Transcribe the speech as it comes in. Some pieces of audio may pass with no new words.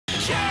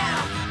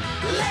Camp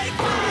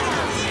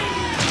Lakebottom!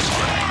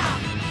 Yeah!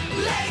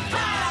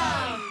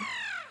 Lakebottom!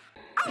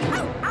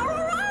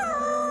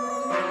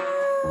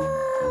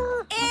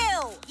 Ew!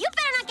 You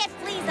better not get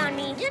fleas on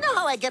me. You know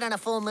how I get on a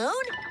full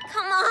moon?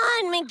 Come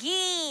on,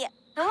 McGee.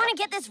 I want to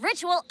get this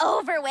ritual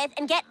over with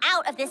and get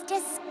out of this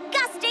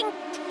disgusting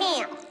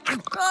camp.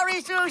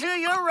 Sorry, Suzi,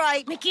 you're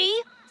right.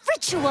 McGee,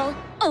 ritual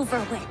over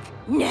with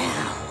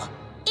now.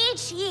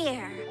 Each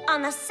year,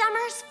 on the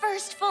summer's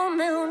first full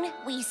moon,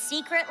 we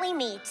secretly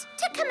meet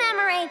to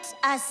commemorate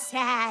a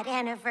sad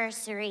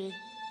anniversary.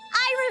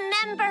 I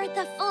remember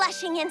the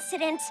flushing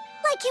incident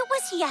like it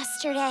was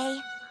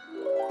yesterday.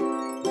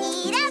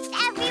 Eat up,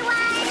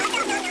 everyone!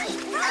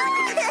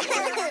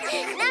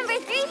 Number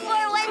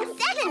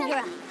 3417, you're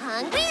a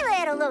hungry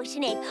little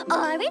ocean ape,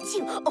 aren't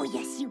you? Oh,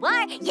 yes, you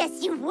are.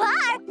 Yes, you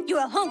are. You're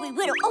a hungry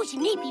little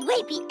ocean apey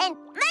wapey and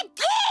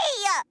McGee!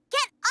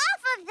 Get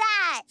off of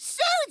that!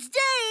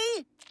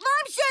 Suzi!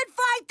 Mom said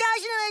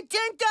 5,000 and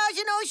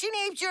 10,000 ocean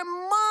apes are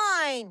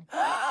mine.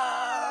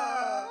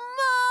 Mom!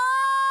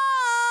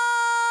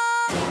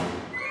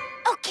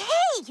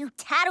 Okay, you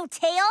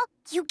tattletale.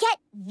 You get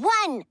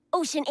one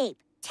ocean ape.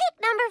 Take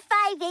number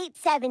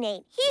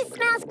 5878. He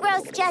smells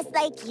gross just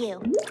like you.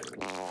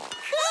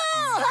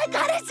 Cool! I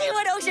gotta see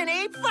what ocean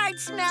ape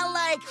farts smell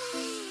like.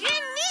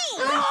 And me!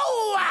 No!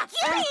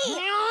 Gimme!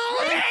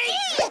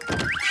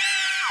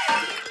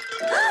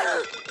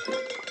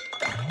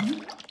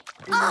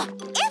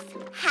 If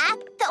half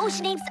the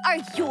ocean apes are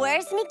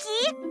yours,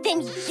 McGee,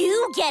 then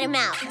you get them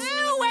out.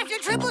 Ew, after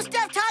Triple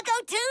Stuffed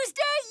Taco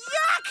Tuesday?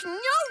 Yuck!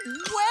 No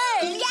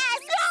way! Yes!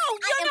 No!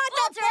 You're not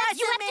the boss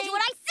You of have me! to do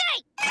what I say!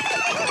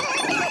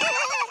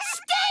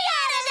 Stay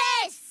out of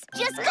this!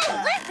 Just go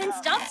live and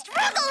stop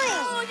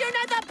struggling! Oh, you're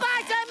not the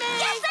boss of me!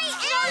 Yes, I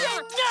am! No,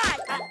 you're not!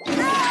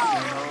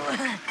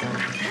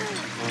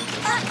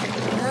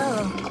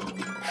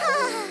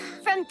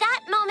 From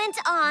that moment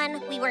on,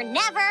 we were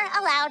never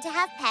allowed to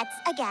have pets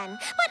again.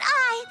 But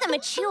I, the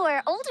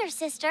mature older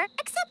sister,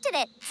 accepted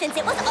it, since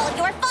it was all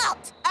your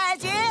fault.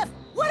 As if!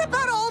 What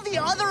about all the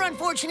other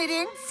unfortunate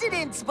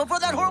incidents before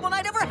that horrible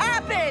night ever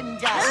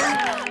happened?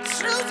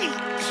 Suzi!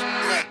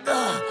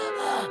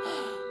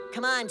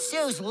 Come on,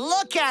 Suze,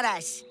 look at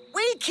us.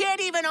 We can't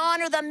even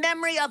honor the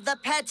memory of the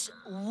pets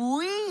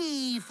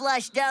we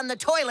flushed down the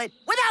toilet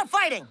without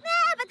fighting.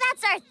 But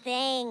that's our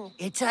thing.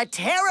 It's a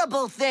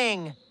terrible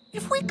thing.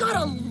 If we got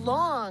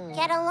along...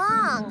 Get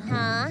along,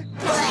 huh?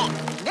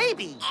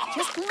 Maybe,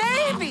 just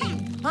maybe,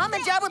 Mom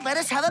and Dad would let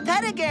us have a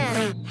pet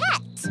again.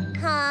 Pet,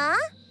 huh?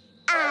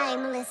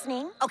 I'm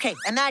listening. Okay,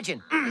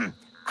 imagine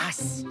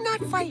us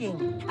not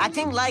fighting,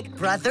 acting like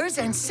brothers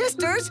and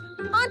sisters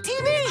on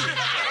TV.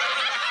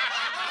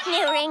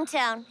 New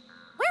ringtone.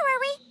 Where were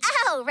we?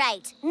 Oh,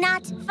 right.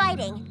 Not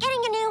fighting.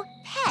 Getting a new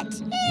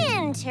pet.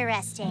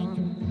 Interesting.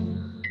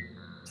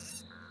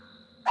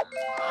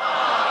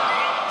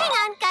 Hang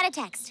on, got a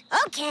text.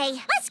 Okay,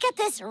 let's get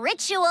this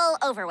ritual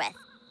over with.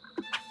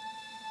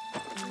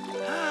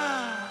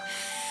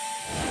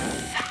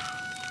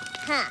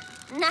 Huh.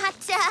 Not,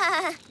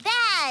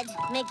 bad,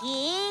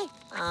 McGee.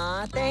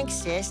 Aw, thanks,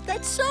 sis.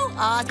 That's so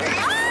awesome.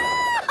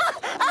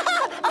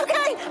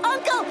 Okay,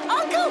 Uncle!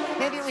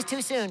 Maybe it was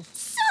too soon.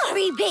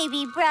 Sorry,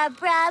 baby brub.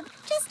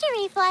 Just a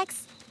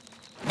reflex.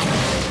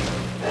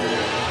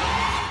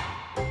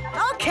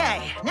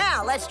 Okay,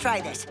 now let's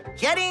try this.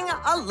 Getting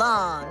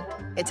along.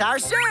 It's our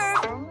serve.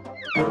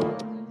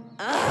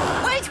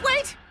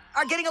 Wait!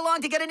 Our getting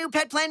along to get a new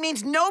pet plan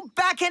means no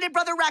backhanded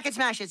brother racket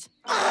smashes.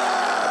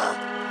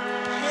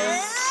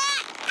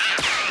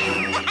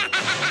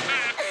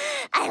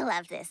 I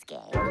love this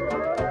game.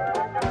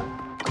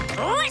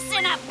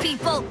 Listen up,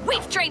 people!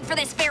 We've trained for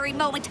this very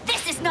moment.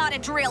 This is not a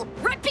drill.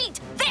 Repeat,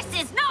 this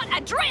is not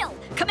a drill!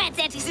 Commands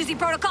Anti-Suzi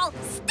Protocol,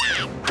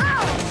 start!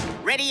 Oh.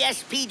 Ready,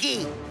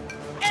 SPD.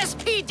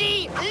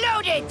 SPD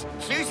loaded!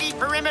 Suzi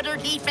perimeter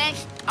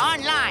defense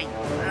online.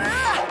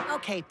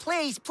 Okay,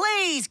 please,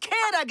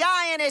 can't a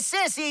guy and his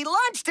sissy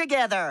lunch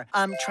together?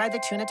 Try the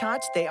tuna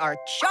tots. They are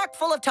chock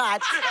full of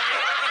tots.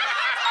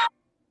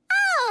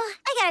 Oh,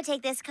 I gotta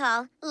take this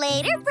call.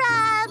 Later,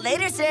 Rob.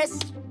 Later, sis.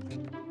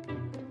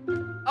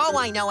 Oh,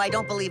 I know, I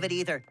don't believe it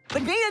either.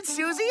 But me and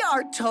Suzi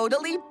are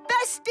totally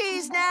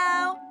besties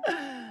now.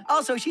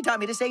 Also, she taught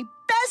me to say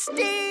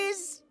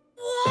besties.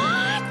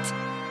 What?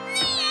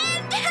 The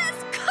end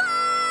has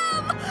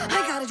come!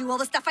 I gotta do all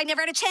the stuff I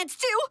never had a chance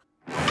to.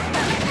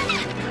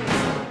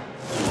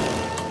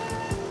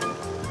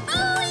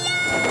 Oh,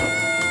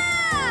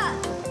 yeah!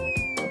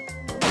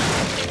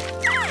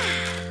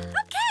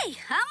 Okay,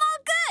 I'm all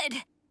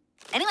good.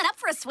 Anyone up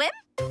for a swim?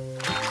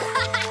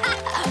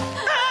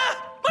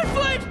 My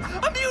foot!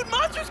 A mute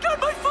monster's got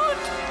my foot!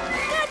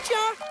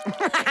 Gotcha.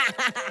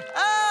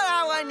 Oh,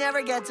 that one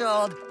never gets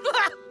old.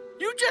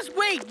 You just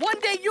wait. One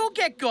day you'll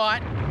get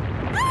got.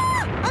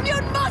 A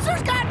mutant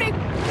monster's got me!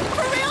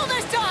 For real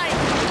this time!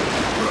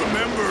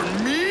 Remember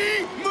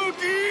me,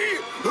 McGee?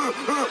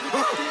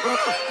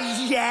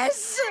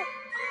 Yes?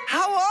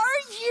 How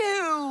are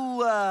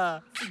you?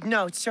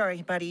 No,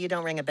 sorry, buddy, you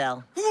don't ring a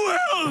bell.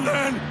 Well,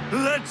 then,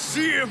 let's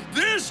see if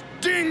this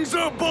dings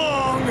a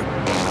bong!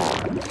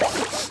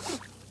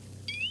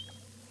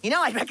 You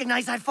know, I'd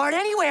recognize that fart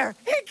anywhere.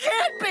 It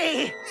can't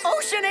be!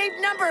 Ocean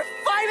 8 number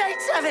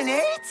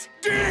 5878?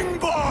 Ding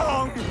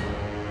bong!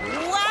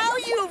 Wow,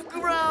 you've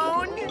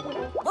grown!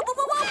 Whoa,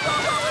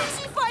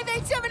 easy,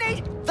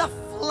 5878! The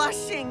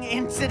flushing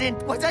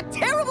incident was a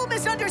terrible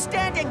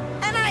misunderstanding,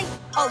 and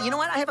Oh, you know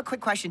what? I have a quick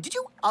question. Did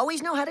you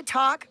always know how to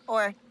talk,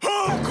 or...?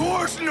 Of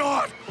course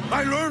not!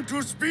 I learned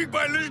to speak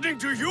by listening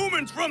to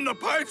humans from the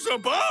pipes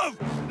above!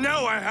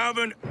 Now I have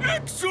an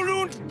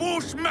excellent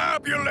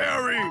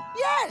bushmabulary!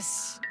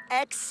 Yes!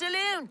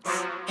 Excellent!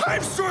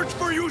 I've searched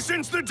for you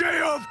since the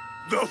day of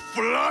the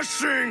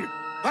flushing!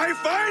 I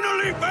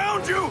finally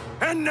found you,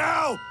 and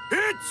now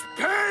it's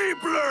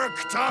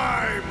pay-blurk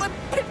time! But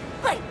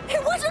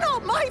it wasn't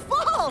all my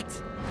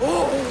fault!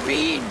 Oh,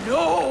 we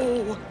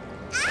know!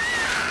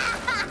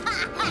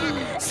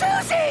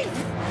 Suzi!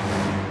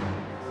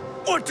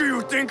 What do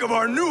you think of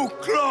our new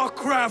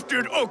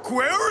claw-crafted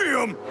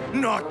aquarium?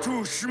 Not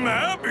too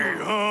shabby,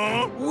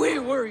 huh? We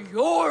were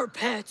your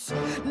pets.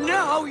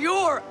 Now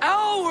you're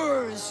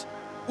ours.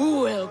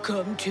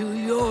 Welcome to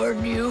your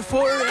new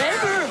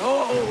forever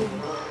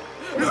home.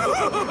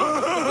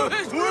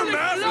 We're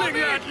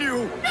laughing at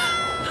you!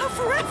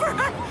 Forever?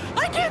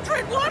 I can't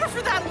drink water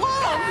for that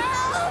long!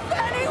 Help,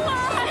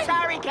 anyone!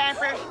 Sorry,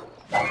 campers.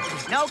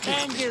 No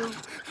can do.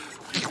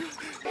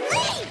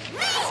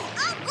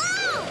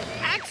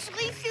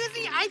 Actually,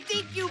 Suzi, I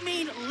think you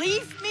mean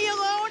leave me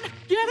alone.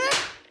 Get it?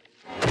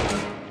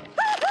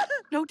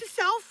 Note to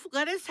self,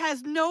 lettuce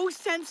has no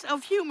sense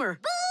of humor.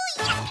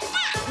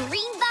 Booyah!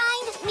 Green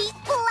vine, meet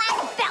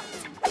black belt.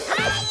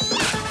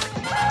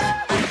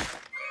 Hi-ya!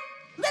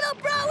 Little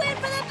bro in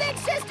for the big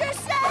sister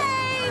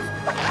save!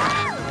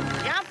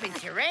 Jumping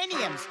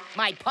geraniums.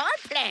 My paw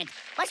plant.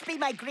 Must be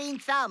my green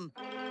thumb.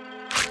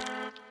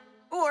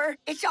 Or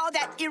it's all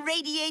that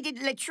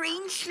irradiated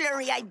latrine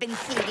slurry I've been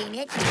feeding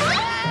it.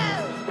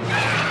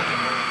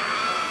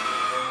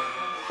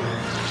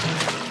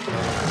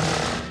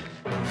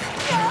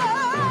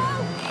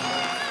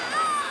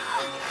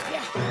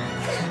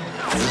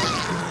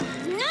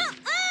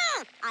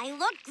 Nuh-uh! I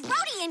look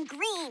grody and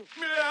green.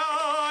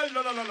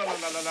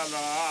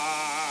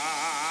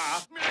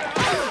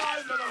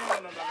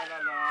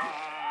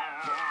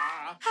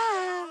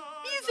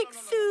 Music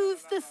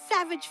soothes the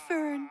savage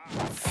fern.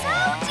 So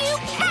do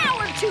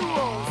power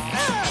tools.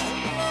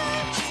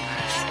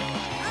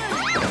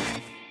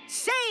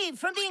 Save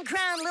from being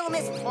crowned Little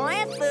Miss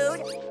Plant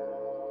Food.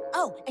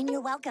 Oh, and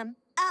you're welcome.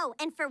 Oh,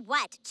 and for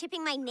what?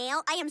 Chipping my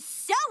nail? I am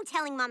so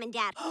telling Mom and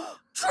Dad.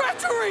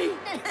 Treachery!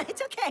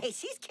 It's okay,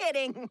 she's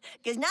kidding.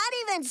 Because not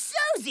even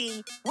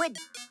Suzi would...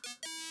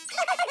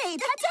 Hey,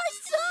 that's our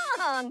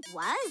song!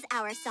 Was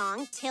our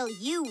song till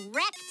you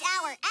wrecked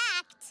our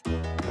act.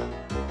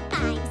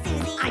 I'm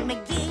Suzi. I'm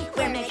McGee.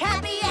 We're make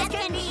happy as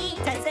can be.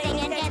 To sing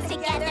and dance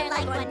together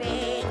like one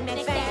big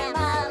Mick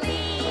family.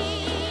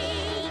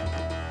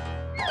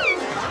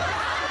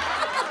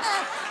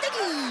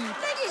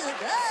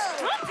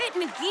 Trumpet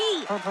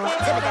McGee.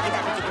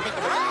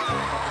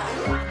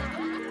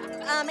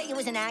 It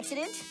was an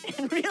accident,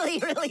 and really,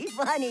 really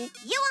funny.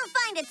 You won't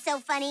find it so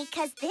funny,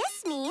 because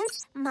this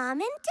means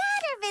Mom and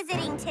Dad are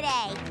visiting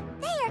today.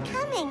 They are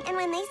coming, and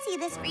when they see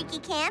this freaky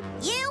camp,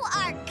 you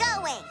are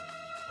going.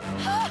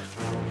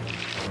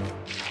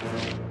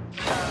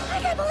 I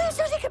can't believe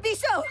Suzi could be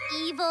so...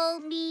 Evil,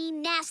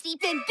 mean, nasty,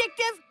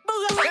 vindictive.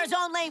 There's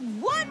only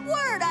one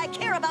word I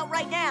care about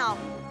right now,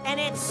 and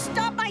it's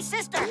stop my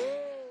sister.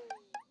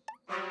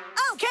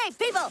 Okay,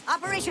 people,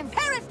 Operation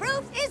Parrot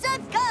Proof is a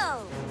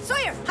go.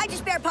 Sawyer, hide your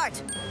spare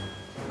parts.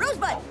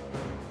 Rosebud,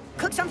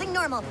 cook something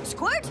normal.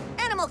 Squirt,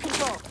 animal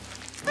control.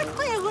 Let's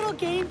play a little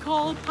game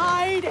called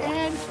Hide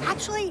and...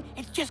 Actually,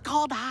 it's just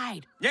called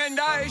Hide. And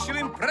I shall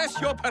impress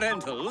your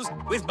parentals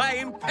with my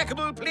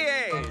impeccable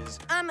pliés.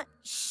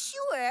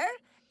 Sure,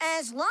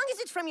 as long as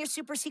it's from your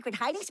super secret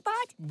hiding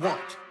spot.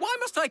 What? Why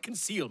must I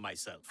conceal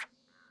myself?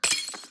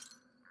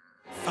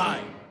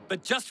 Fine,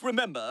 but just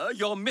remember,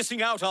 you're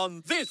missing out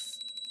on this.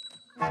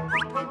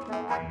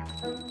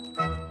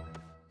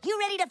 You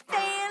ready to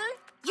fail?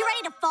 You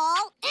ready to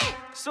fall?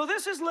 So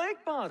this is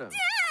Lakebottom. Daddy!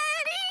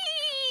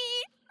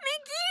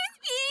 McGee's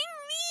being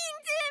mean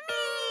to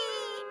me!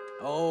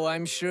 Oh,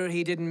 I'm sure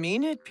he didn't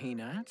mean it,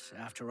 Peanut.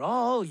 After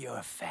all,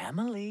 you're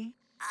family.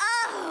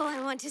 Oh,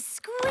 I want to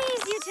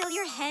squeeze you till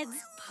your heads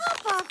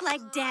pop off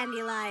like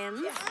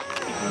dandelions.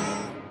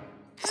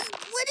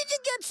 When did you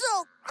get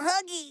so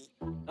huggy?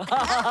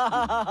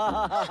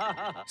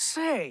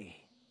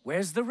 Say,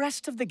 where's the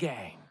rest of the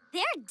gang?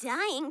 They're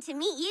dying to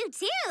meet you,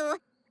 too.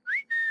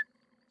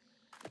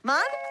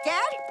 Mom,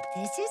 Dad,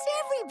 this is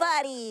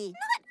everybody.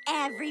 Not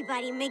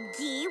everybody,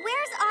 McGee.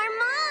 Where's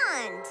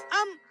Armand?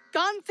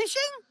 Gone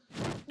fishing?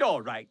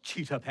 All right,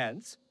 cheetah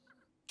pants.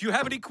 Do you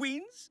have any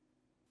queens?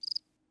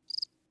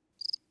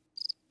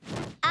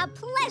 A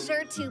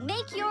pleasure to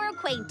make your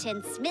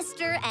acquaintance,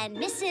 Mr. and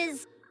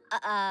Mrs.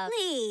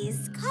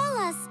 Please, call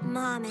us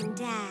Mom and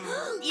Dad.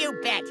 You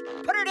bet.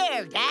 Put her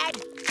there, Dad.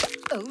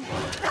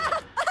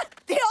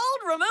 The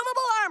old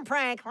removable arm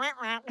prank.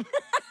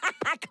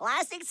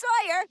 Classic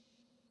Sawyer.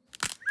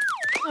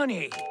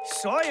 Honey,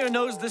 Sawyer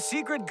knows the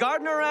secret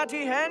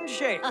Gardnerati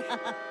handshake.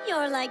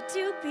 You're like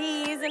two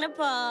peas in a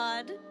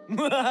pod.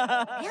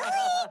 Really?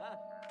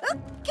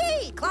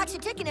 Okay, clock's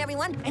a-ticking,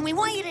 everyone, and we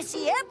want you to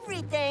see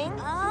everything.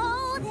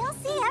 Oh, they'll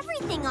see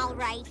everything all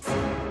right.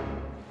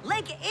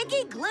 Lake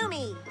Icky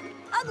Gloomy.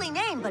 Ugly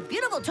name, but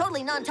beautiful,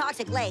 totally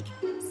non-toxic lake.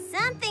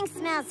 Something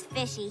smells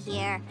fishy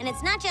here, and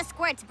it's not just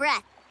Squirt's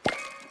breath.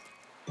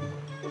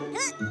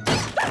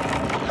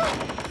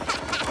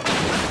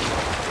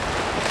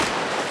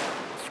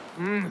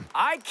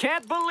 I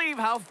can't believe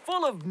how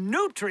full of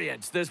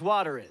nutrients this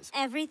water is.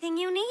 Everything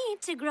you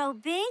need to grow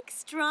big,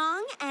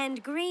 strong,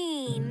 and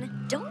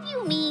green. Don't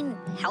you mean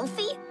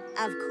healthy?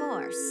 Of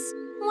course.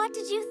 What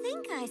did you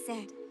think I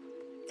said?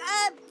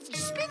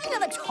 Speaking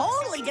of a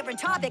totally different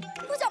topic,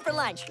 who's up for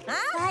lunch, huh?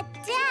 But,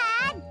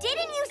 Dad,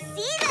 didn't you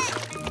see that?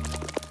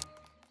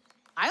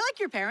 I like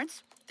your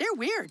parents. They're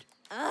weird.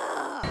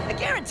 I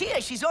guarantee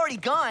you she's already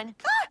gone.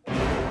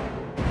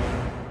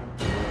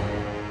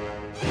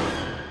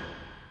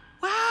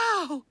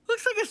 Wow!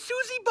 Looks like a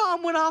Suzi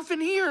bomb went off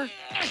in here.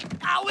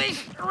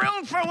 Always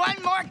room for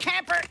one more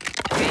camper.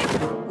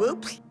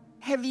 Whoops.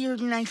 Heavier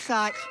than I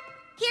thought.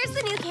 Here's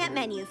the new camp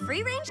menu.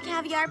 Free-range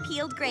caviar,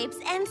 peeled grapes,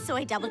 and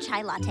soy double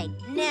chai latte.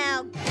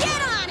 Now,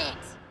 get on it!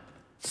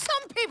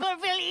 Some people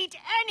will eat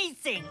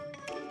anything.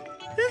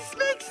 This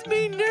makes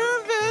me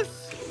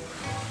nervous.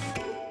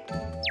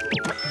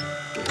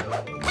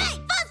 Hey,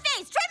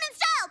 Fuzzface! Trim and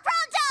style!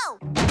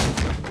 Pronto!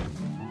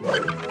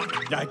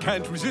 I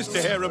can't resist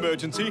a hair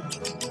emergency.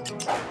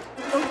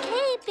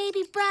 Okay,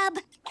 baby brub.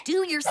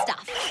 Do your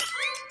stuff.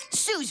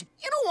 Suze,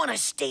 you don't want to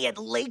stay at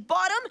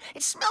Lakebottom.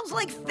 It smells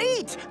like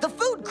feet. The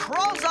food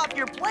crawls off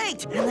your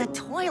plate. And the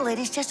toilet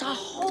is just a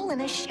hole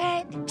in a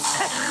shed.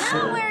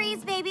 No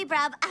worries, baby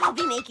brub. I'll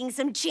be making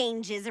some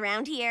changes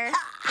around here.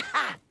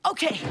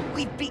 Okay,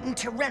 we've beaten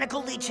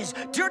tyrannical leeches,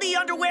 dirty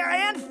underwear,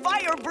 and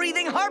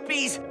fire-breathing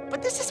harpies.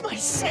 But this is my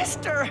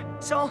sister.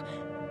 So,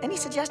 any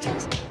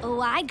suggestions?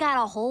 Oh, I got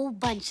a whole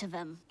bunch of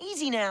them.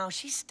 Easy now.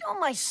 She's still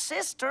my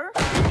sister.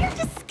 Your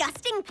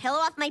disgusting pillow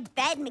off my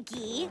bed,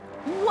 McGee.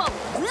 Whoa,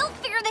 we'll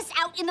figure this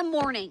out in the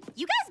morning.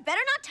 You guys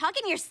better not talk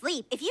in your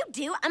sleep. If you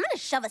do, I'm gonna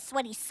shove a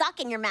sweaty sock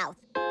in your mouth.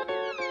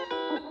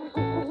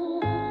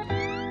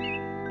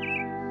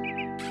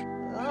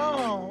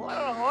 Oh, what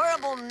a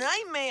horrible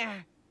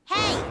nightmare.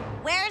 Hey,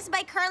 where's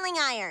my curling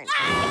iron?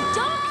 I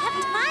don't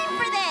have time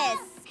for this.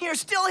 You're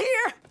still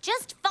here?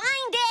 Just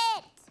find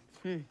it.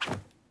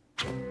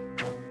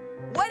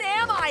 What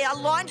am I, a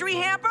laundry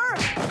hamper?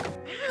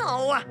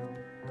 Ow.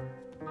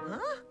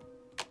 Huh?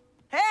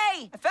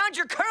 Hey, I found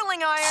your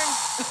curling iron.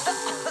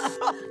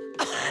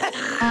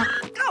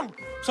 Oh.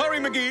 Sorry,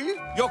 McGee.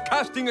 You're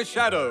casting a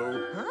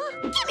shadow.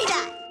 Huh? Give me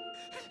that.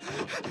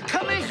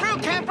 Coming through,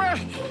 camper.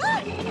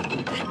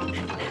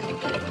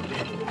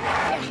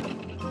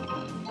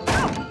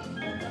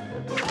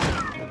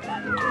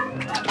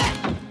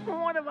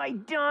 What have I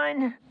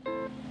done?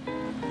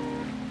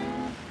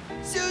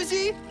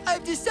 Suzi,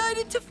 I've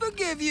decided to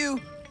forgive you.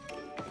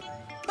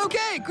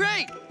 Okay,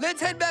 great. Let's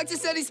head back to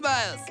Sunny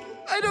Smiles.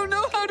 I don't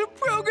know how to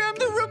program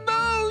the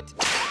remote.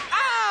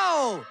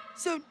 Ow!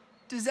 So,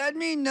 does that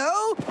mean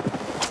no?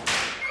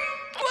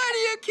 Why do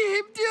you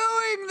keep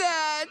doing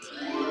that?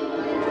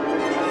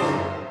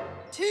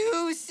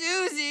 Two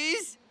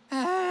Suzis?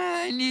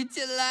 I need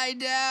to lie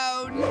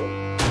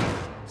down.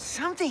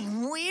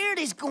 Something weird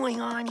is going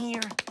on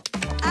here.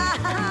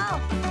 Ow!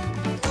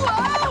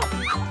 Whoa!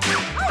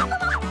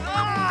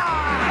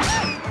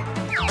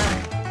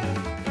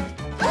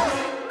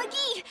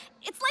 McGee,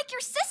 it's like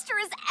your sister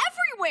is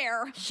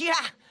everywhere.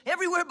 Yeah,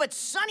 everywhere but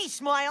Sunny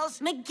Smiles.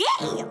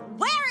 McGee,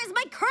 where is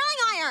my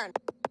curling iron?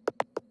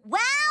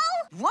 Well?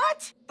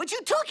 What? But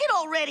you took it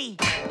already.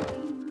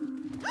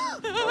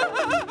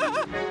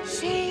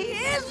 She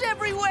is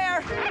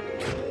everywhere.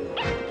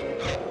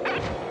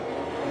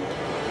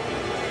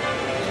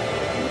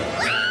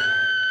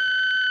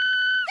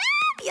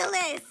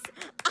 Fabulous!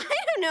 I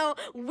don't know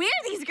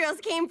where these girls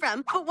came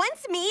from, but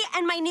once me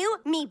and my new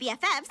Me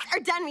BFFs are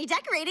done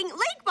redecorating,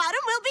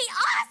 Lakebottom will be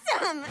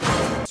awesome!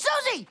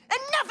 Suzi,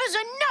 enough is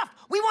enough!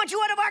 We want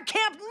you out of our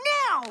camp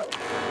now!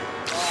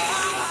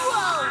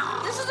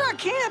 Whoa! This is our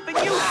camp and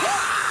you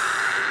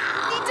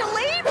need to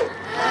leave?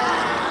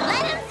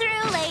 Let him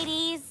through,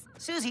 ladies.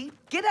 Suzi,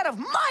 get out of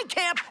my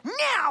camp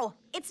now!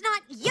 It's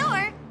not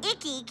your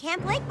icky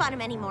Camp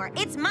Lakebottom anymore.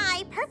 It's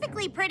my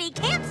perfectly pretty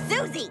Camp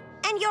Suzi.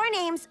 And your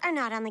names are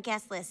not on the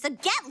guest list, so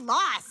get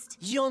lost.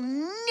 You'll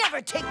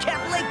never take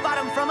Camp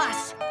Lakebottom from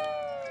us.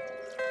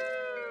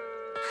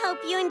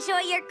 Hope you enjoy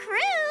your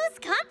cruise.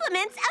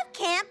 Compliments of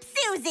Camp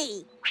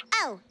Suzi.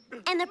 Oh,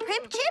 and the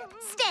primp chimp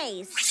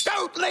stays.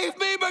 Don't leave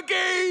me,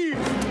 McGee!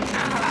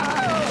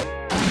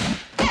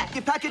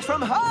 Get package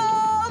from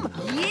home!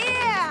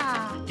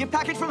 Yeah! Get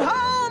package from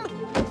home!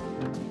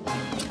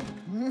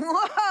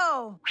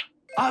 Whoa!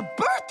 A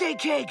birthday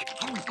cake!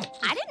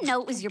 I didn't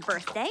know it was your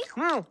birthday.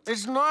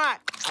 It's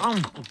not.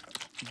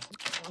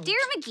 Dear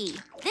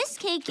McGee, this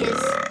cake is...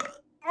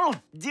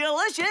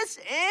 delicious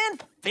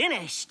and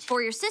finished.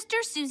 for your sister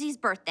Susie's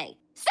birthday.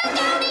 So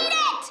don't eat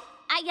it!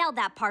 I yelled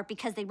that part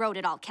because they wrote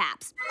it all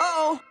caps.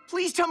 Uh-oh.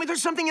 Please tell me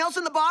there's something else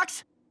in the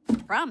box.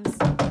 Crumbs.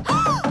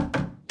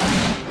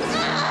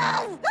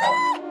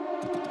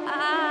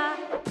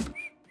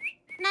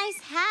 Nice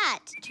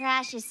hat.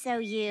 Trash is so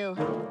you.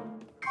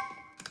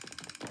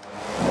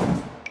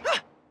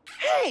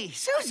 Hey,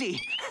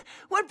 Suzi!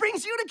 What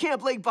brings you to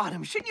Camp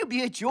Lakebottom? Shouldn't you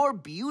be at your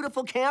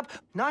beautiful camp?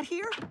 Not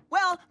here?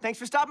 Well, thanks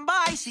for stopping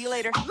by. See you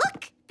later.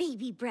 Look,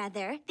 baby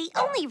brother, the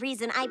only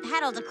reason I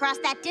paddled across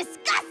that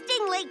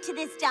disgusting lake to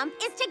this dump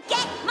is to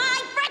get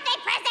my birthday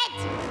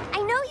present!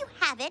 I know you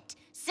have it,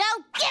 so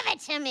give it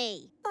to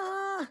me.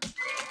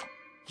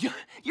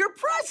 Your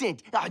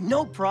present!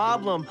 No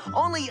problem.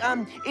 Only,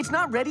 it's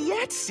not ready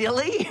yet,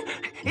 silly.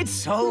 It's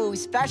so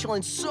special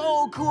and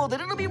so cool that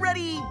it'll be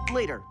ready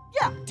later.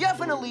 Yeah,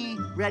 definitely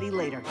ready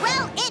later.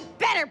 Well, it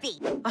better be.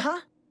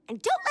 Uh-huh.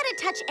 And don't let it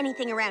touch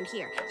anything around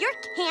here. Your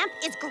camp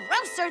is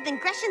grosser than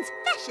Gretchen's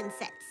fashion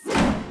sets.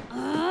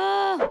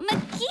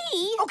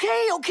 McGee!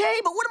 Okay,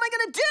 but what am I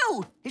gonna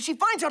do? If she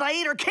finds out I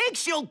ate her cake,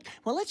 she'll...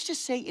 Well, let's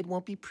just say it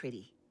won't be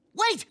pretty.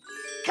 Wait!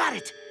 Got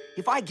it!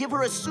 If I give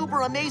her a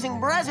super amazing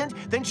present,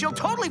 then she'll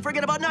totally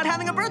forget about not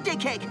having a birthday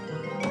cake.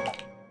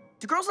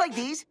 Do girls like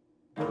these?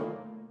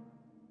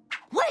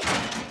 Wait!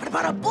 What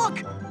about a book?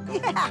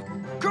 Yeah!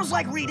 Girls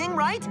like reading,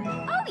 right?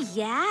 Oh,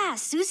 yeah.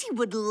 Susie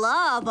would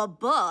love a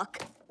book.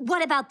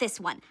 What about this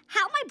one?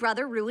 How My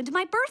Brother Ruined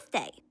My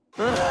Birthday.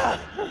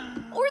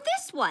 Or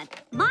this one.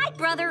 My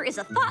brother is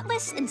a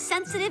thoughtless,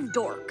 insensitive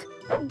dork.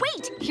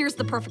 Wait, here's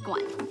the perfect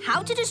one.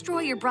 How to Destroy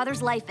Your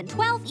Brother's Life in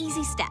 12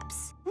 Easy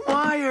Steps.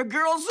 Why are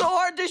girls so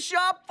hard to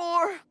shop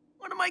for?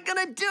 What am I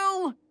gonna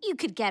do? You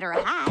could get her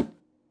a hat.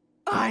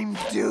 I'm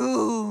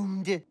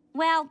doomed.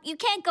 Well, you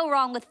can't go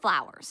wrong with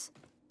flowers.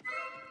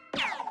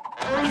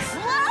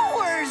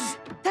 Flowers!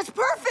 That's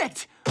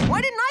perfect!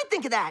 Why didn't I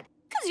think of that?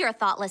 Because you're a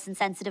thoughtless,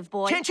 insensitive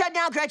boy. Can't chat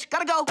now, Gretch.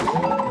 Gotta go.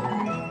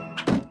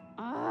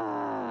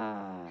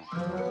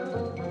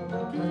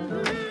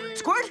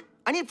 Squirt,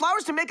 I need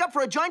flowers to make up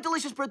for a giant,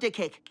 delicious birthday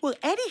cake. Well,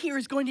 Eddie here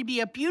is going to be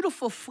a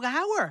beautiful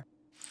flower.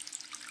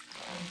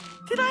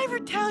 Did I ever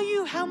tell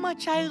you how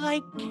much I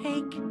like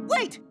cake?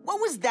 Wait, what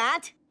was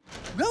that?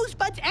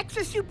 Rosebud's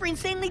extra super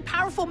insanely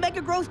powerful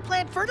mega growth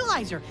plant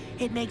fertilizer.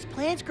 It makes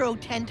plants grow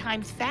 10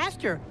 times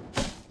faster.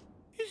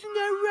 Isn't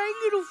that right,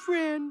 little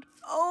friend?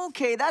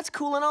 Okay, that's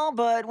cool and all,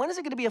 but when is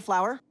it gonna be a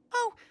flower?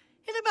 Oh,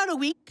 in about a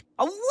week.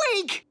 A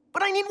week?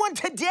 But I need one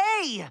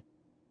today!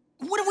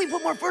 What if we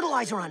put more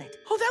fertilizer on it?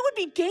 Oh, that would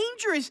be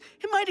dangerous.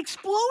 It might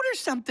explode or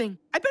something.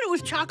 I bet it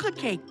was chocolate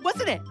cake,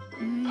 wasn't it?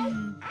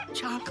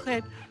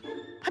 Chocolate.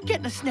 I'm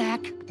getting a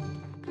snack.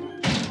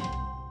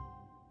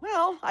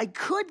 Well, I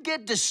could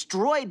get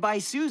destroyed by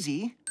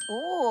Suzi,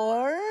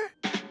 or...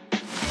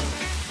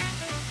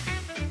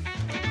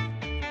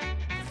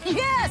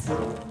 Yes!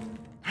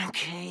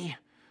 Okay,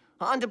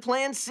 on to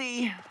plan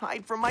C.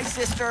 Hide from my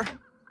sister.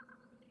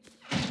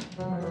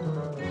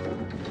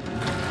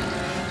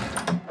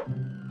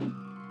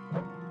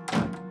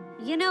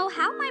 You know,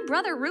 How My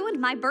Brother Ruined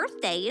My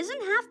Birthday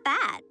isn't half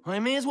bad. I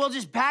may as well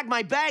just pack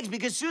my bags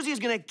because Suzi is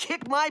gonna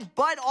kick my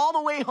butt all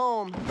the way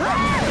home.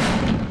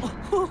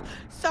 Oh,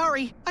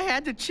 sorry, I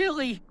had the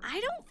chili. I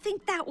don't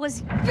think that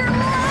was your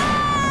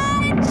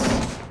lunch!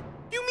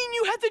 You mean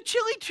you had the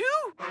chili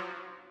too?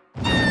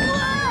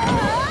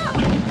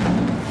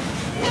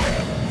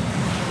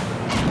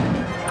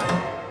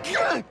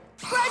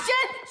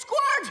 Gretchen!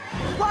 Squirt!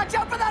 Watch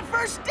out for that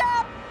first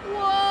step!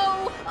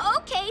 Whoa!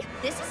 Okay,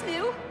 this is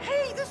new.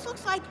 Hey, this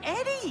looks like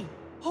Eddie.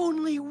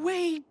 Only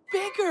way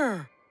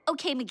bigger.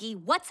 Okay, McGee,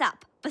 what's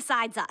up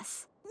besides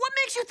us? What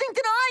makes you think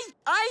that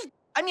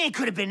I mean, it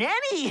could have been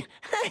Eddie.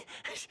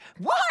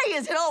 Why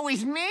is it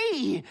always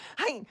me?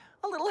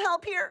 A little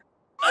help here.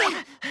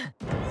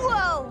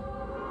 Whoa!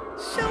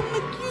 So,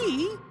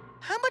 McGee,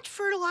 how much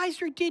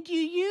fertilizer did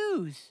you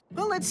use?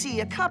 Well, let's see.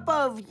 A cup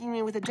of,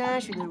 with a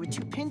dash, with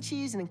 2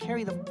 pinches, and then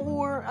carry the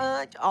 4,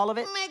 all of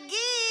it.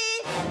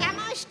 McGee! Am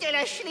I still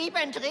asleep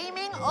and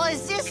dreaming, or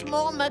is this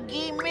more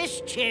McGee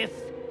mischief?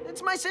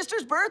 It's my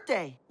sister's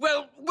birthday.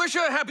 Well, wish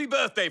her a happy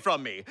birthday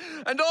from me.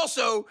 And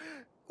also,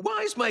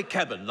 why is my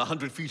cabin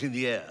 100 feet in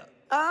the air?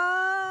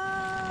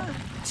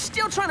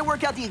 Still trying to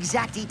work out the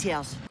exact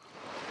details.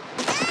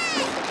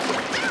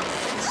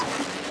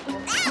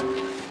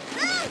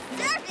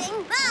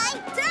 Surfing my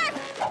turf!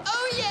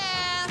 Oh,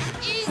 yeah!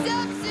 Ease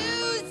up,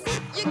 Suze!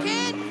 You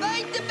can't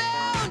fight the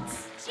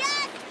bounce!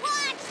 Just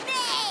watch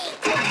me!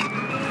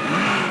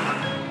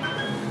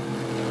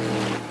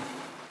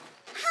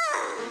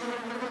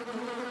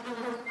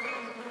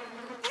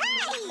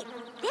 Hey!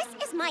 This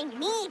is my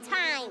me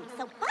time,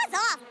 so buzz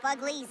off,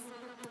 Buglies.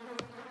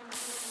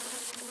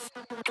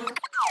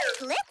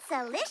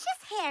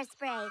 Glitzalicious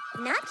hairspray,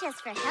 not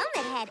just for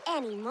Helmet Head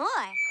anymore.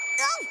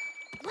 Oh!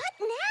 What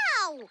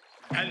now?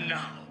 And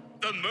now,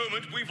 the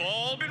moment we've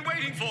all been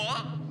waiting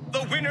for.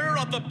 the winner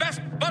of the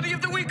Best Buddy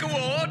of the Week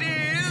award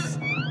is...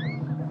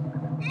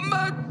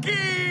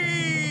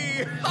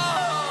 McGee!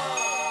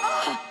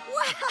 Oh,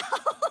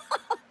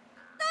 wow!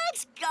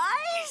 Thanks,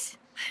 guys!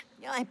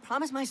 You know, I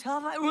promised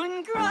myself I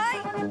wouldn't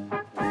cry.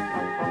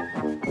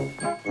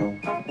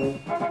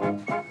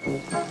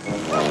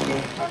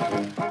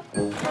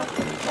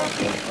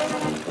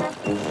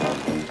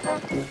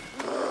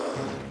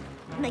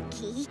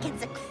 McGee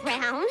gets a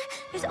crown?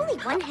 There's only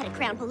one head a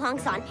crown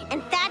belongs on,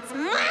 and that's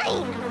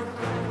mine!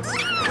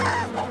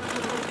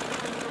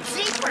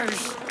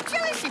 Jeepers!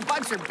 Jealousy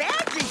bugs are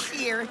bad this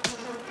year.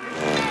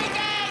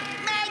 Mayday!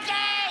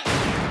 Mayday!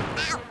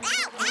 Ow,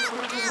 ow, ow,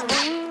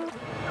 ow!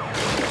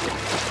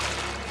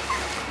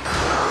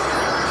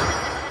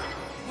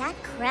 That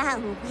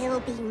crown will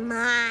be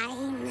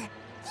mine.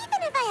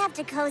 Even if I have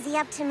to cozy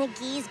up to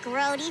McGee's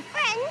grody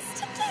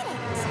friends to get it.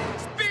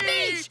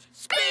 Speech!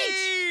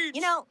 Speech! You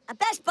know, a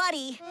best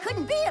buddy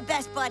couldn't be a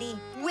best buddy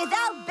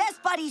without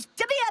best buddies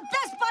to be a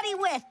best buddy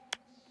with.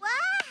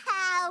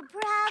 Wow,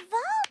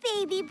 bravo,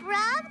 baby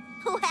brub.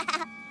 Wow,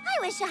 I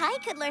wish I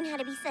could learn how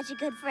to be such a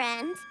good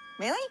friend.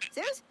 Really?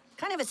 Serious?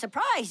 Kind of a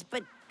surprise,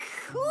 but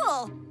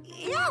cool.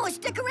 Yeah, well,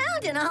 stick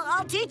around and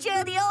I'll teach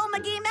you the old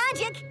McGee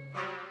magic.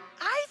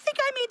 I think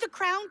I made the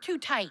crown too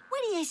tight.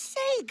 What do you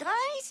say,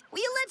 guys? Will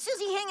you let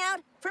Suzi hang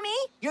out for me?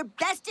 Your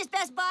bestest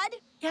best bud?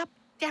 Yep,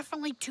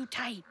 definitely too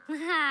tight.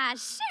 Ah,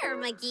 sure,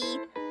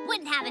 McGee.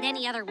 Wouldn't have it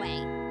any other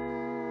way.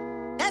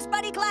 Best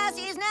buddy class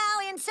is now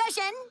in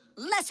session.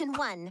 Lesson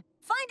 1.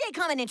 Find a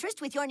common interest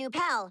with your new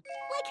pal,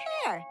 like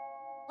hair.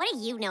 What do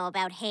you know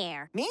about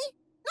hair? Me?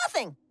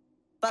 Nothing.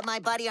 But my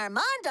buddy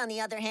Armand, on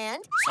the other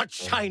hand... Such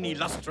shiny,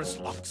 lustrous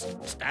locks.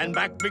 Stand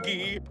back,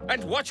 McGee,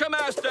 and watch a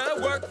master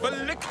work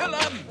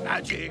follicular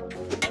magic.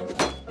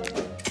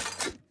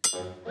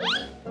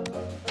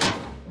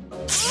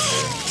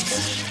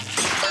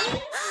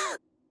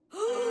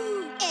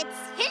 It's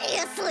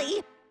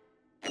hideously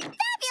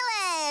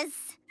fabulous!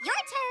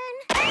 Your turn.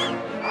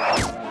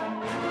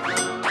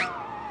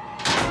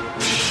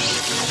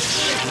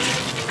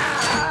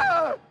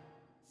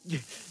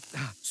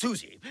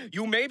 Suzi,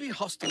 you may be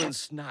hostile and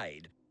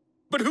snide,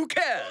 but who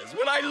cares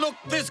when I look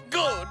this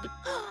good?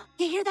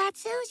 You hear that,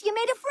 Suze? You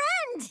made a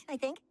friend, I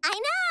think. I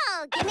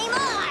know! Give me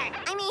more!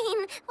 I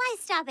mean, why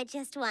stop at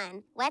just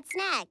one? What's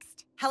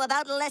next? How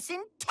about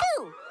lesson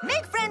 2?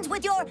 Make friends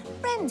with your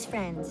friends'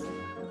 friends.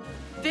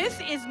 This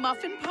is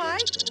muffin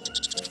pie.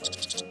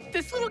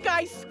 This little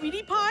guy's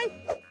sweetie pie.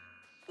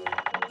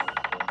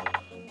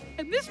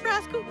 And this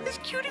rascal is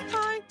cutie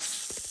pie.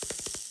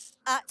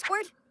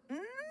 Squirt,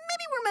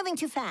 maybe we're moving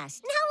too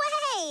fast. No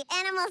way!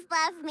 Animals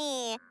love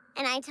me,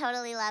 and I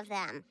totally love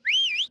them.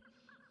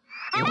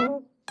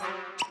 Hit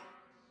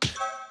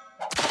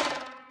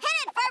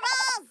it,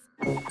 Furballs!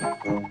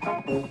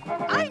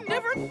 I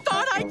never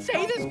thought I'd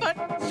say this, but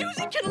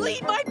Suzi can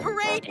lead my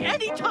parade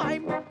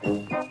anytime.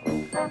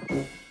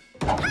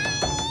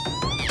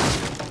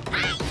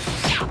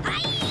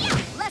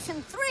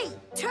 Lesson 3.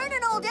 Turn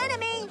an old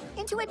enemy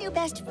into a new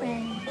best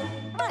friend.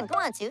 Go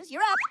on, Suze.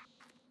 You're up.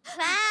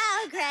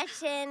 Wow,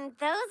 Gretchen.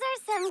 Those are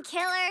some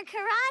killer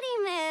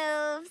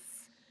karate moves.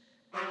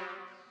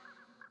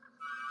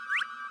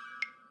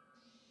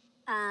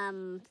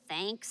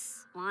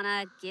 Thanks.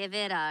 Wanna give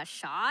it a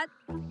shot?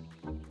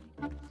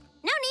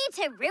 No need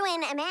to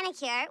ruin a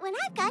manicure when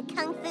I've got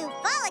kung fu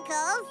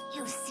follicles.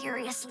 You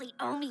seriously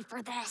owe me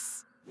for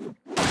this. Whoa!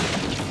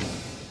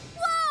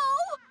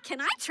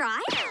 Can I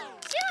try?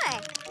 Sure.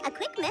 A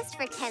quick mist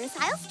for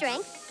tensile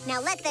strength.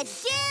 Now let the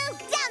dew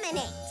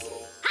dominate.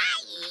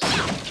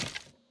 Hi-ya!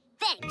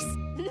 Thanks.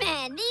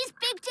 Man, these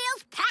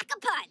pigtails pack a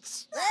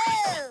punch.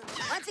 Whoa!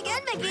 Once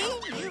again,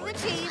 McGee, you've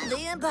achieved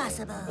the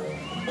impossible.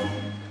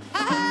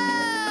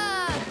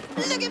 Ha-ha!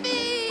 Look at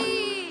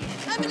me!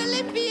 I'm an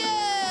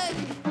Olympian!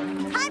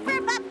 Time for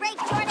a butt break,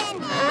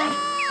 Jordan.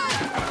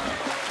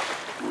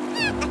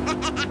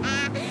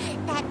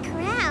 That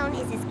crown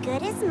is as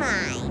good as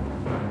mine.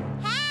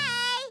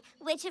 Hey!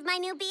 Which of my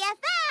new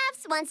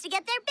BFFs wants to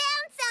get their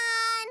bounce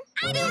on?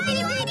 I do!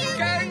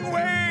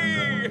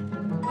 Gangway!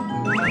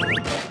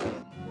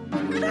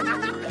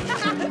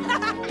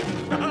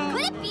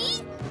 Could it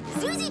be?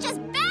 Suzi just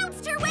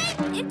bounced her way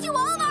into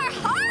all of our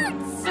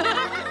hearts!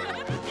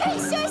 Hey,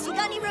 sis, you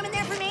got any room in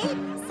there for me?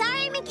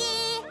 Sorry,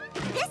 McGee.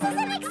 This is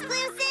an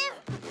exclusive,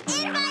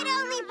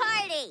 invite-only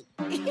party.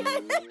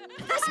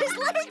 This is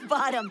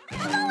Lakebottom.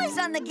 I'm always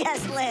on the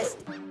guest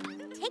list.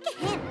 Take a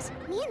hint.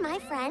 Me and my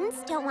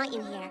friends don't want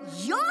you here.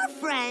 Your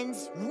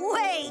friends?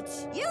 Wait!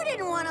 You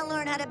didn't want to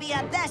learn how to be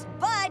a best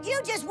bud.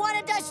 You just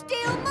wanted to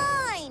steal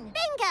mine.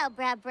 Bingo,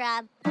 brub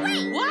brub.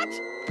 Wait, what?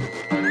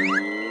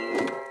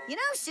 You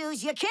know,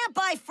 Suze, you can't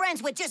buy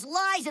friends with just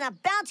lies in a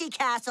bouncy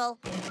castle.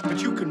 But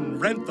you can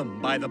rent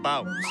them by the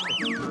bounce.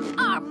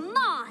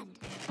 Armand!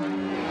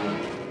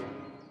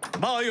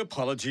 My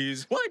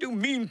apologies. Why do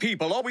mean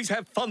people always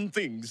have fun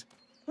things?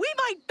 We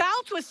might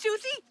bounce with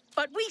Suzi,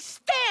 but we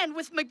stand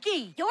with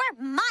McGee. You're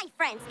my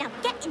friends. Now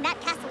get in that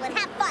castle and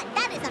have fun.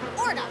 That is an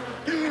order.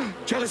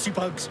 Jealousy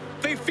bugs.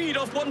 They feed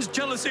off one's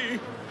jealousy.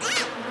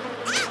 Ow!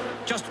 Ow!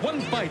 Just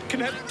one bite can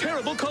have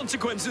terrible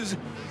consequences.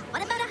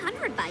 What about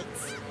 100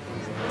 bites?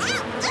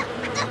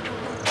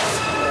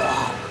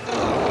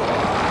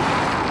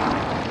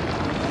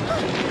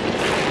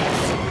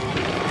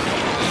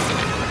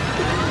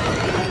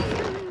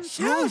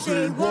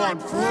 Suzi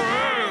want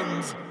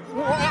friends!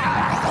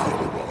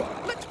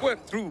 Let's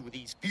work through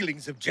these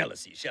feelings of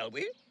jealousy, shall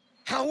we?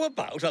 How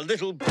about a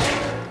little...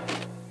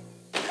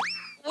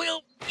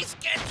 We'll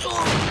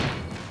reschedule.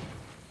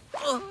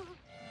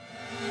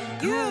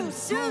 You,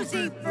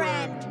 Suzi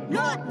friend,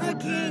 not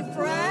McGee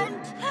friend.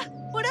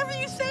 Whatever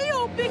you say,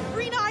 oh big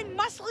green-eyed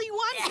muscly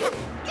one.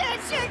 Get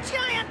your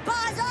giant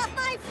paws off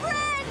my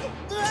friend!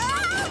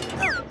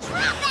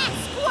 Drop that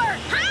squirt!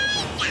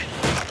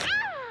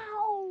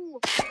 Ow!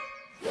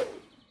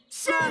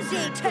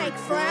 Suzi take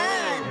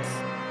friends.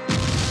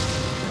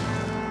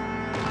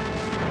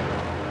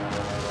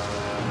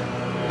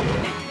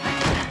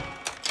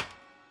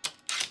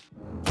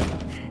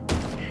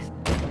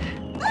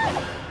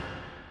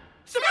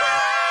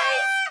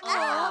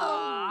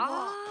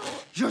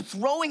 You're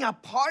throwing a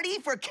party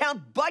for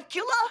Count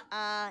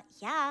Buttula?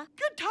 Yeah.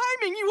 Good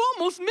timing, you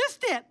almost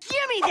missed it.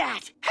 Give me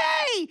that!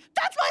 Hey,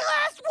 that's my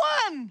last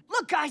one!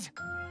 Look, guys,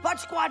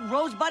 Buttsquat,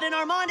 Rosebud, and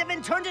Armand have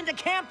been turned into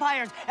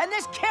campfires, and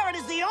this carrot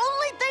is the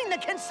only thing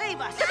that can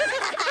save us.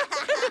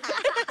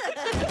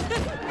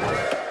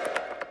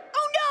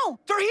 Oh, no!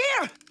 They're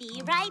here!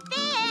 Be right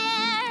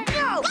there.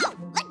 No! Whoa,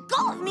 let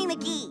go of me,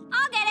 McGee.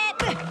 I'll get it.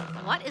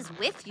 What is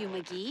with you,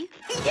 McGee?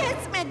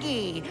 Yes,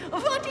 McGee.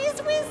 What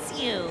is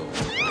with you?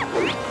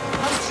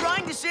 I'm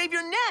trying to save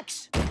your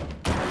necks.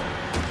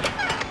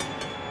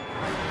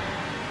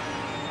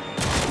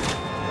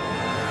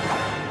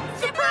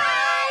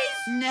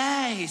 Surprise!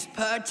 Nice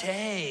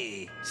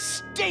party.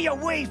 Stay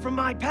away from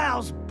my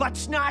pals,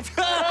 Buttsnot.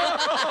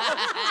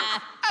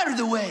 Out of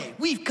the way.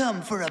 We've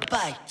come for a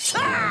bite.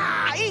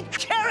 Ah! Eat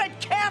carrot,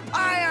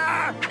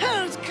 campfire!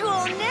 Who's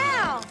cool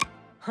now?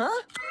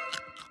 Huh?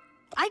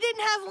 I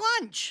didn't have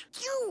lunch.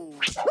 You.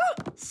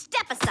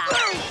 Step aside.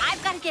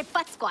 I've got to get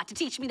Buttsquat to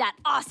teach me that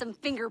awesome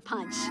finger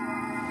punch.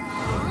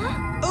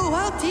 Oh,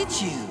 I'll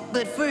teach you.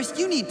 But first,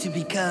 you need to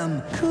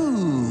become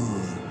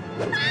cool.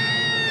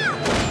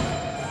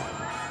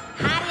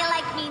 How do you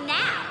like me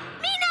now?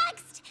 Me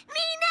next!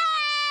 Me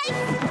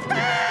next! But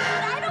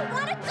I don't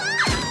want to go!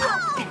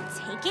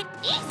 Take it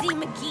easy,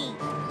 McGee.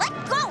 Let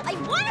go! I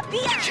want to be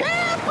a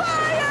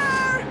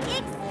Campfire!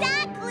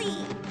 Exactly!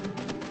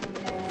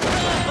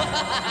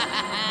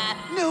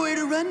 Nowhere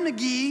to run,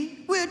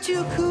 McGee. We're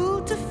too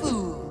cool to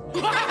fool.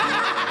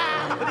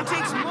 But it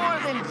takes more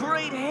than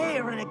great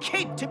hair and a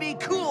cape to be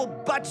cool,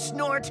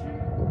 Buttsnort.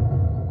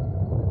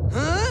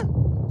 Huh?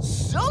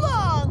 So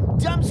long,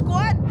 dumb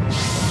squat.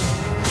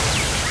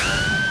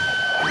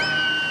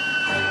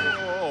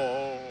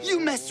 You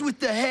mess with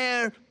the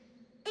hair.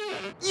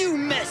 You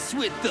mess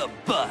with the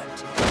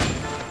butt.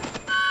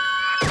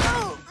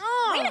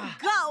 Way to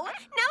go!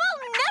 Now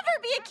I'll never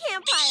be a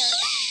campfire!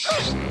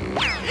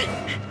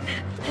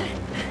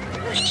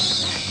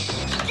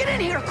 Get in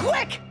here,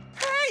 quick!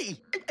 Hey,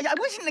 I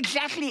wasn't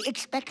exactly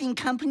expecting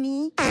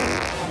company. Ew,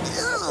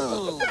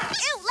 let me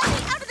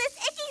out of this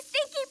icky,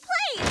 stinky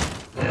place!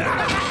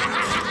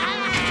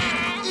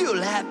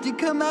 You'll have to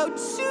come out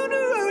sooner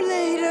or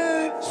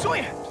later.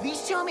 Sawyer,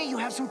 please tell me you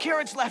have some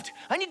carrots left.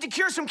 I need to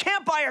cure some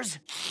campfires.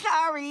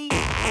 Sorry.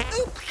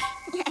 Oops.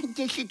 I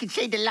guess you could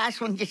say the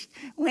last one just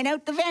went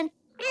out the vent.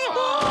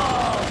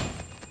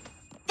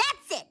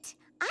 That's it!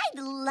 I'd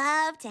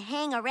love to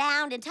hang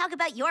around and talk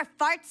about your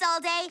farts all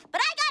day,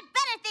 but I got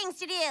better things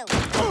to do.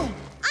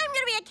 I'm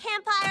gonna be a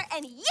campfire,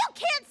 and you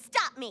can't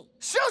stop me.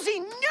 Suzi,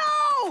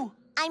 no!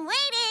 I'm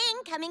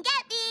waiting. Come and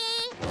get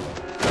me.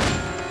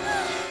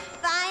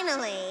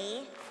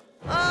 Finally.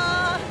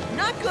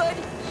 Not good.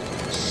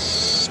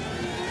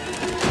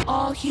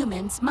 All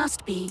humans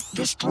must be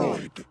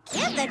destroyed.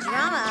 Give the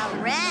drama a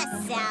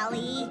rest,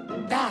 Sally.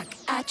 Back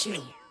at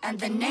you. And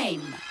the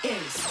name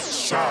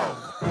is Show.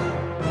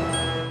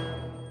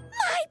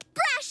 My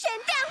brash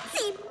and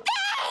bouncy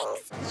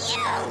bangs!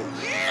 You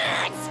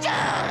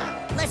monster!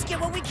 Let's get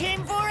what we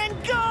came for and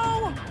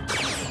go!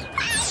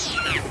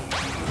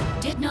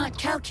 Did not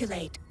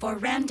calculate for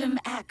random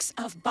acts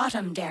of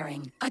bottom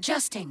daring.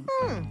 Adjusting.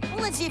 Well,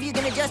 let's see if you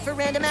can adjust for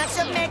random acts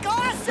of Make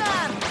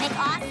Awesome! Make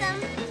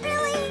awesome?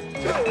 Really?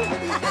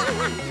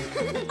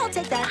 I'll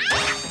take that.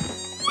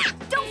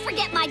 Don't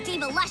forget my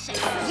diva luscious.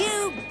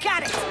 You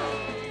got it!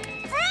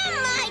 From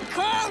my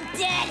cold,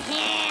 dead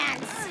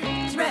hands!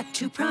 Threat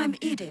to Prime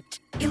Edict.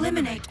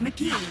 Eliminate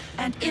McGee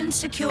and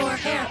insecure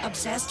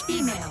hair-obsessed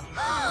female.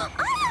 I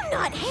am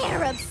not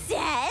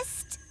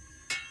hair-obsessed.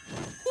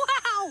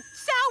 Wow,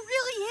 Sal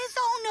really is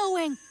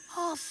all-knowing,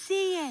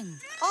 all-seeing.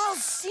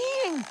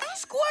 All-seeing!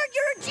 Squirt,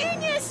 you're a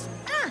genius!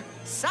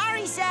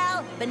 Sorry,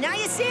 Sal, but now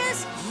you see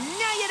us,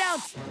 now you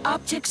don't.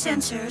 Optic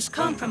sensors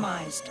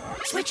compromised.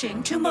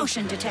 Switching to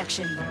motion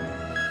detection.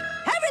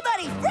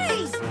 Everybody,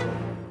 freeze!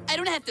 I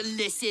don't have to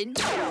listen.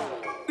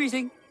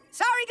 Freezing.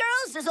 Sorry,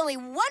 girls, there's only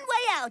one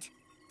way out.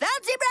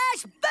 Bouncy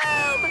brush,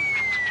 boom!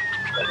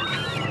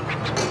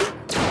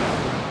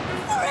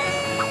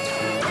 Freeze!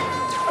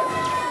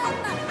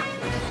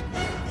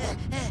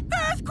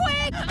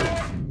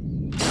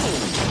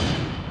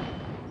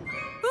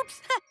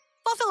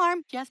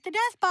 to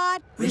Deathbot.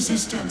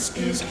 Resistance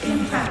is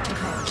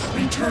impractical.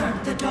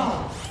 Return the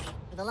doll.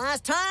 For the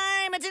last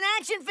time, it's an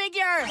action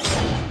figure!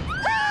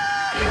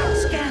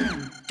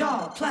 Scanning.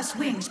 Doll plus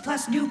wings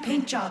plus new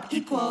paint job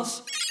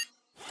equals...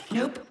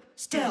 Nope.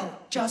 Still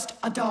just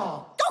a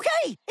doll.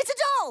 Okay, it's a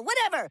doll,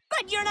 whatever.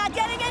 But you're not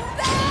getting it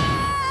back!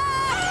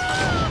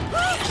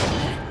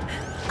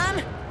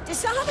 Does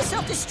Sal have a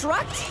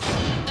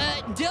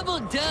self-destruct? Double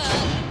duh.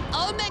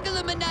 All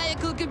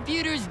megalomaniacal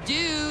computers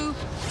do.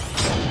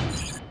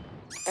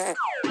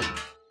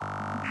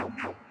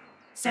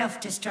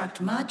 Self-destruct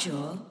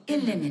module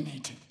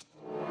eliminated.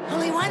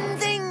 Only one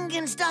thing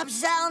can stop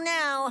Sal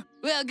now.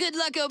 Well, good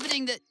luck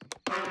opening the...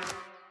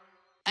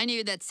 I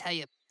knew that's how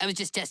you... I was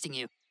just testing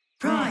you.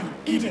 Prime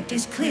edict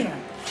is clear.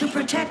 To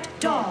protect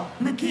Doll,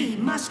 McGee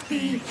must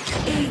be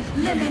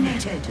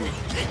eliminated.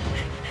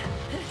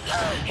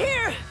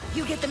 Here!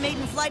 You get the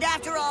maiden flight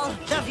after all.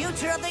 The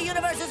future of the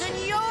universe is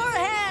in your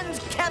hands,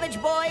 Cabbage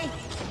Boy.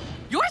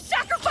 Your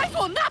sacrifice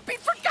will not be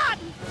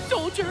forgotten,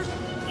 soldier!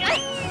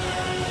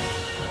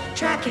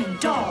 Tracking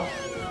Doll.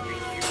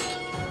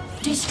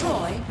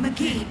 Destroy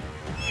McGee.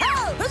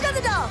 Hal, who's got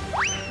the doll?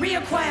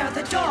 Reacquire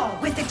the doll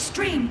with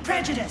extreme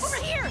prejudice.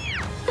 Over here!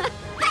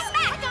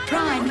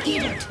 Prime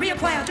edict.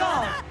 Reacquire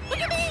doll. Look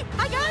at me!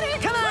 I got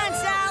it! Come on,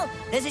 Sal!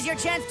 This is your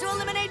chance to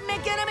eliminate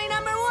McEnemy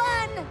number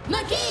 1!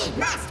 McGee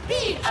must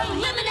be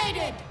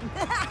eliminated!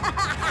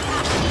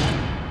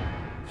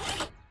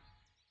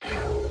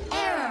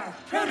 Error.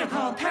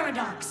 Protocol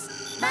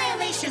paradox.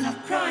 Violation of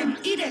Prime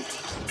edict.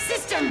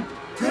 System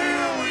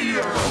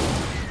failure.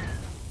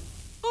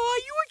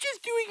 Oh, you were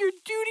just doing your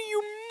duty,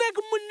 you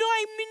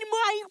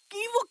mega-maniac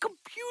evil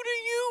computer,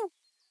 you!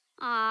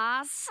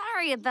 Aw,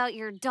 sorry about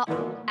your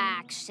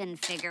action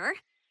figure.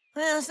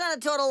 Well, it's not a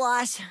total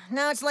loss.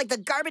 Now it's like the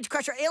garbage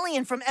crusher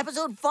alien from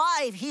episode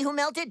 5. He who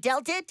melted,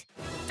 dealt it.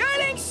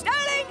 Sterling,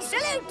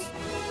 salute!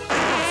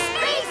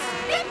 Space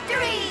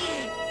victory!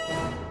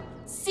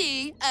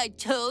 See, I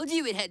told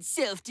you it had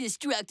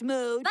self-destruct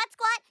mode.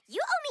 Buttsquat,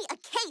 you owe me a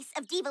case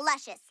of Diva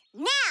Luscious.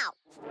 Now!